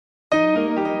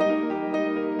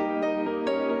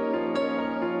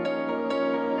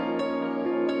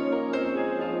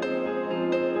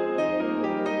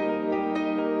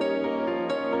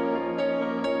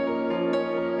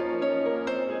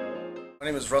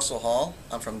name is Russell Hall.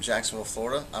 I'm from Jacksonville,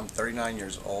 Florida. I'm 39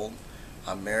 years old.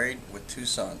 I'm married with 2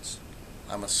 sons.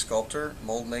 I'm a sculptor,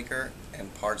 mold maker,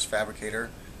 and parts fabricator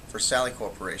for Sally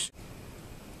Corporation.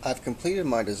 I've completed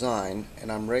my design and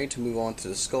I'm ready to move on to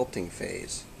the sculpting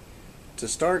phase. To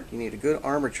start, you need a good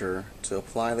armature to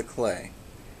apply the clay.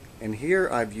 And here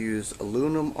I've used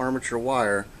aluminum armature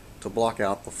wire to block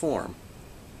out the form.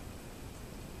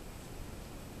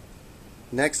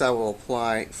 Next, I will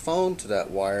apply foam to that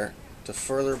wire to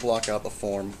further block out the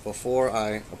form before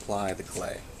I apply the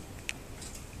clay.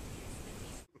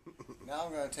 Now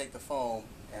I'm going to take the foam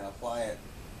and apply it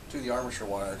to the armature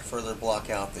wire to further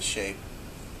block out the shape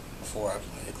before I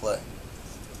apply the clay.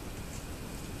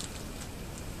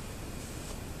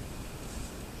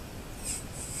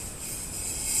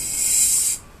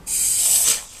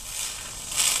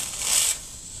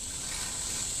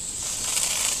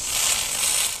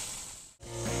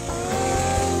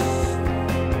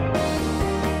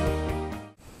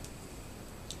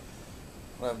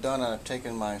 What I've done, I've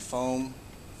taken my foam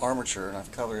armature and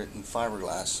I've covered it in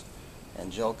fiberglass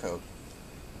and gel coat,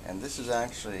 and this is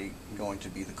actually going to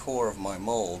be the core of my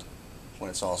mold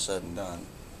when it's all said and done.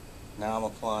 Now I'm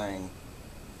applying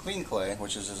clean clay,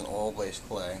 which is an oil-based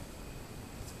clay,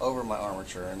 over my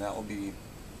armature, and that will be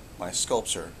my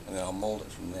sculpture, and then I'll mold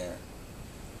it from there.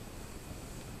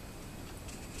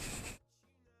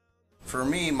 For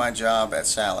me, my job at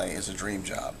Sally is a dream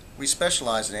job. We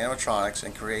specialize in animatronics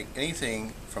and create anything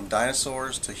from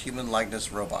dinosaurs to human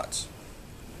likeness robots.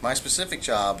 My specific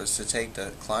job is to take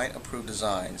the client-approved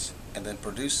designs and then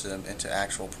produce them into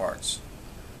actual parts.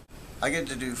 I get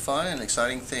to do fun and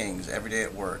exciting things every day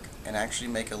at work and actually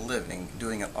make a living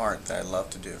doing an art that I love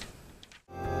to do.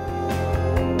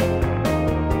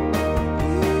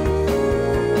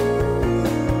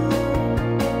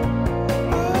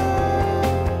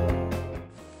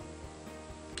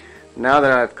 Now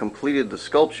that I've completed the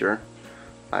sculpture,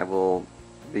 I will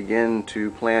begin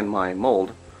to plan my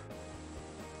mold.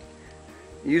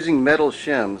 Using metal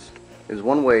shims is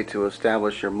one way to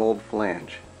establish your mold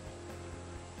flange.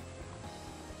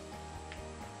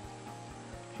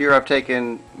 Here I've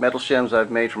taken metal shims I've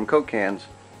made from Coke cans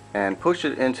and pushed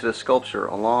it into the sculpture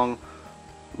along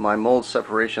my mold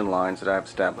separation lines that I've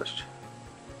established.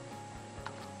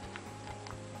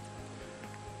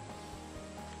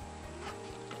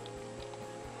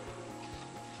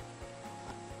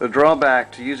 The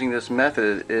drawback to using this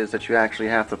method is that you actually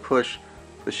have to push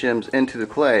the shims into the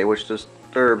clay, which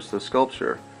disturbs the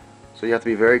sculpture. So you have to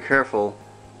be very careful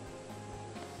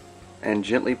and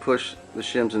gently push the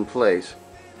shims in place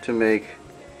to make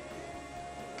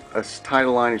as tight a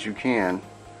line as you can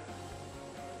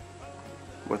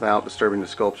without disturbing the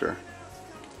sculpture.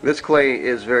 This clay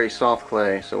is very soft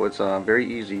clay, so it's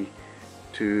very easy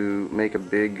to make a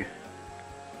big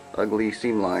ugly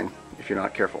seam line if you're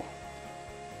not careful.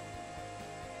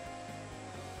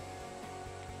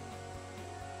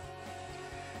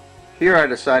 Here I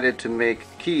decided to make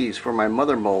keys for my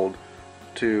mother mold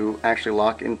to actually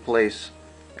lock in place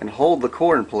and hold the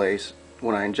core in place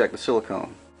when I inject the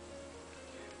silicone.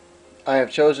 I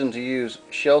have chosen to use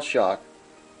shell shock,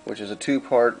 which is a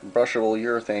 2-part brushable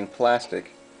urethane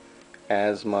plastic,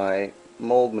 as my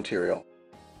mold material.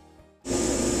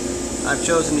 I've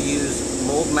chosen to use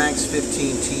Mold Max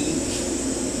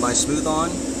 15T by Smooth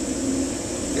On.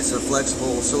 It's a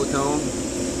flexible silicone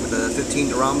with a 15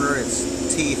 durometer. It's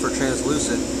T for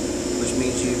translucent, which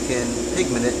means you can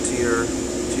pigment it to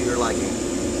your liking.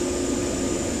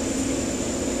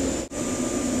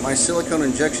 My silicone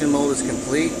injection mold is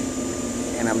complete,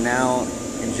 and I'm now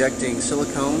injecting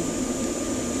silicone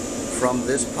from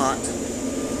this pot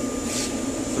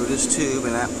through this tube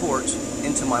and that port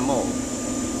into my mold.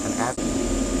 And after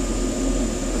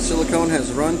the silicone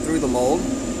has run through the mold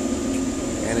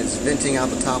and it's venting out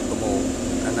the top of the mold,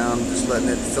 and now I'm just letting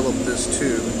it fill up this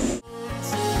tube.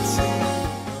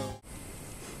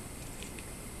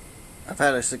 I've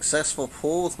had a successful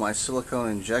pull with my silicone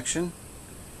injection.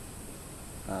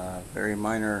 Very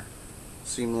minor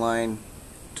seam line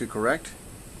to correct,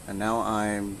 and now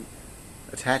I'm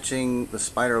attaching the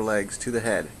spider legs to the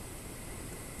head.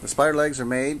 The spider legs are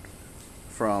made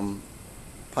from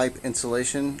pipe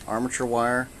insulation, armature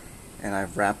wire, and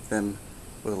I've wrapped them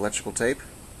with electrical tape,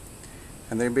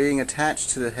 and they're being attached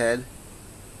to the head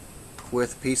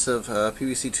with a piece of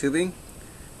PVC tubing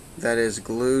that is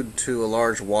glued to a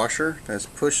large washer that's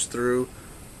pushed through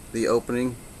the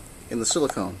opening in the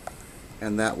silicone,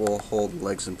 and that will hold the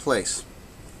legs in place.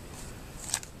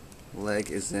 The leg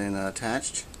is then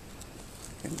attached,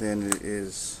 and then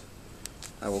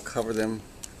I will cover them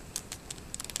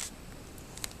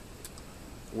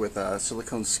with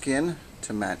silicone skin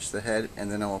to match the head,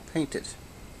 and then I will paint it.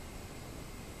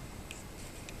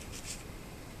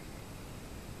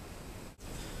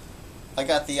 I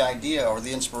got the idea or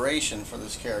the inspiration for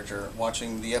this character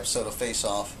watching the episode of Face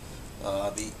Off,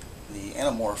 the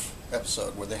Animorph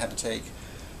episode, where they had to take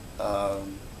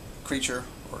creature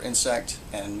or insect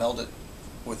and meld it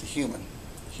with a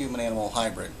human-animal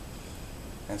hybrid.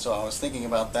 And so I was thinking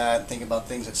about that, thinking about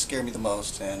things that scare me the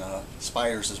most, and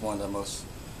spiders is one of the most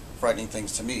frightening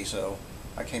things to me, so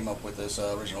I came up with this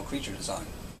original creature design.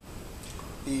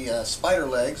 The spider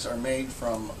legs are made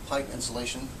from pipe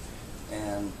insulation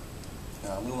and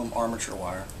aluminum armature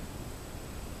wire,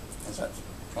 as I've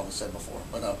probably said before.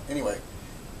 But anyway,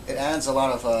 it adds a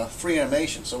lot of free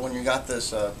animation, so when you got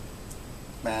this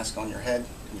mask on your head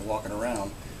and you're walking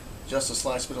around, just a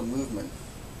slight bit of movement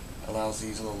allows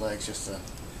these little legs just to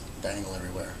dangle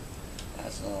everywhere.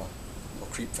 Adds a little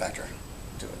creep factor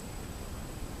to it.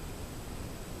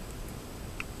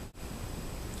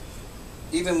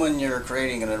 Even when you're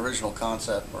creating an original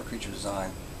concept or creature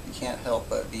design, you can't help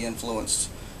but be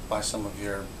influenced by some of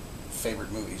your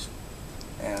favorite movies.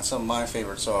 And some of my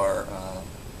favorites are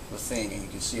The Thing, and you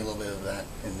can see a little bit of that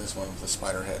in this one with the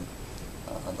spider head.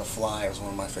 The Fly was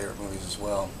one of my favorite movies as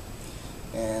well.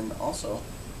 And also,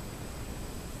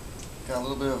 got a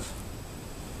little bit of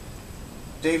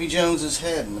Davy Jones's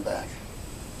head in the back.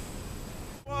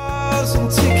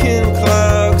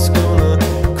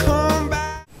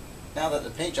 Now that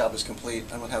the paint job is complete,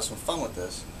 I'm going to have some fun with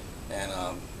this and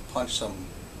punch some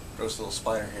gross little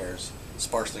spider hairs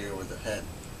sparsely over the head.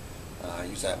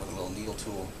 Use that with a little needle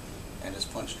tool and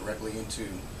just punch directly into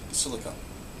the silicone.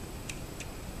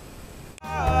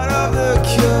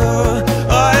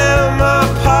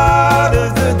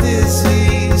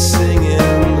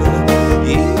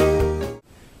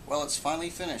 Well, it's finally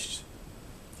finished.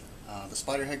 The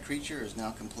spider head creature is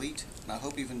now complete, and I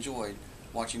hope you've enjoyed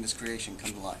watching this creation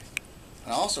come to life.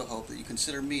 And I also hope that you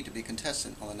consider me to be a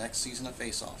contestant on the next season of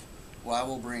Face Off, where I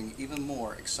will bring even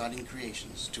more exciting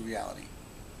creations to reality.